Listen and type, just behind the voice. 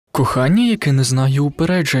Кохання, яке не знає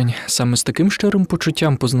упереджень. Саме з таким щирим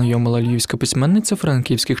почуттям познайомила львівська письменниця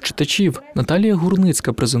франківських читачів. Наталія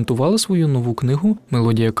Гурницька презентувала свою нову книгу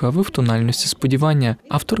 «Мелодія кави в тональності сподівання».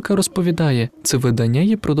 Авторка розповідає, це видання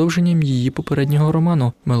є продовженням її попереднього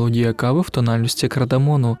роману «Мелодія кави в тональності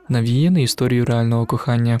кардамону», навіяне історією реального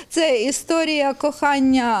кохання. Це історія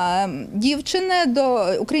кохання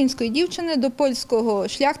української дівчини до польського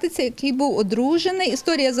шляхтиця, який був одружений.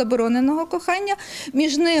 Історія забороненого кохання.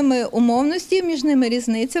 Між ними умовності, між ними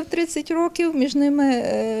різниця в 30 років, між ними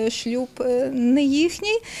шлюб не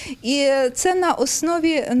їхній. І це на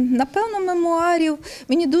основі, напевно, мемуарів.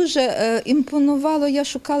 Мені дуже імпонувало, я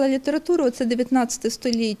шукала літературу, це 19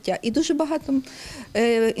 століття, і дуже багато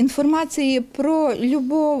інформації про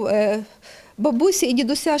любов бабусі і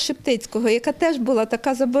дідуся Шептицького, яка теж була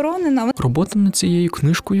така заборонена. Робота над цією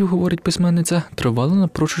книжкою, говорить письменниця, тривала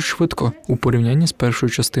напрочуд швидко, у порівнянні з першою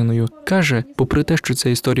частиною. Каже, попри те, що ця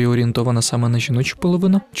історія орієнтована саме на жіночу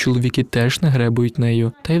половину, чоловіки теж не гребують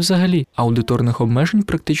нею. Та й взагалі, аудиторних обмежень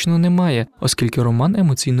практично немає, оскільки роман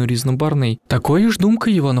емоційно різнобарний. Такої ж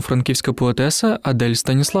думки івано-франківська поетеса Адель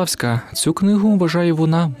Станіславська. Цю книгу, вважає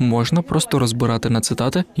вона, можна просто розбирати на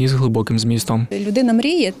цитати із глибоким змістом. Людина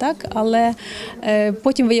мріє, так, але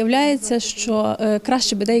потім виявляється, що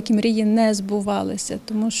краще би деякі мрії не збувалися,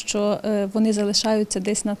 тому що вони залишаються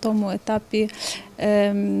десь на тому етапі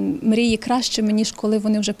мрії кращими, ніж коли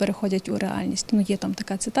вони вже переходять у реальність. Ну, є там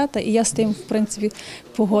така цитата, і я з тим, в принципі,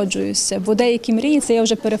 погоджуюся. Бо деякі мрії, це я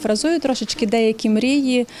вже перефразую трошечки, деякі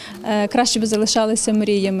мрії краще би залишалися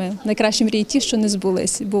мріями. Найкращі мрії ті, що не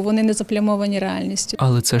збулись, бо вони не заплямовані реальністю.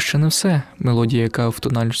 Але це ще не все. Мелодія, яка в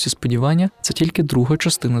тональності сподівання, це тільки друга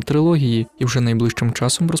частина трилогії. І вже найближчим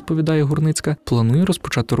часом, розповідає Гурницька, планує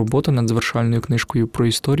розпочати роботу над завершальною книжкою про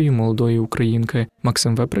історію молодої українки.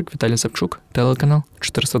 Максим Веприк, Віталій Савчук, телеканал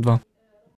 402.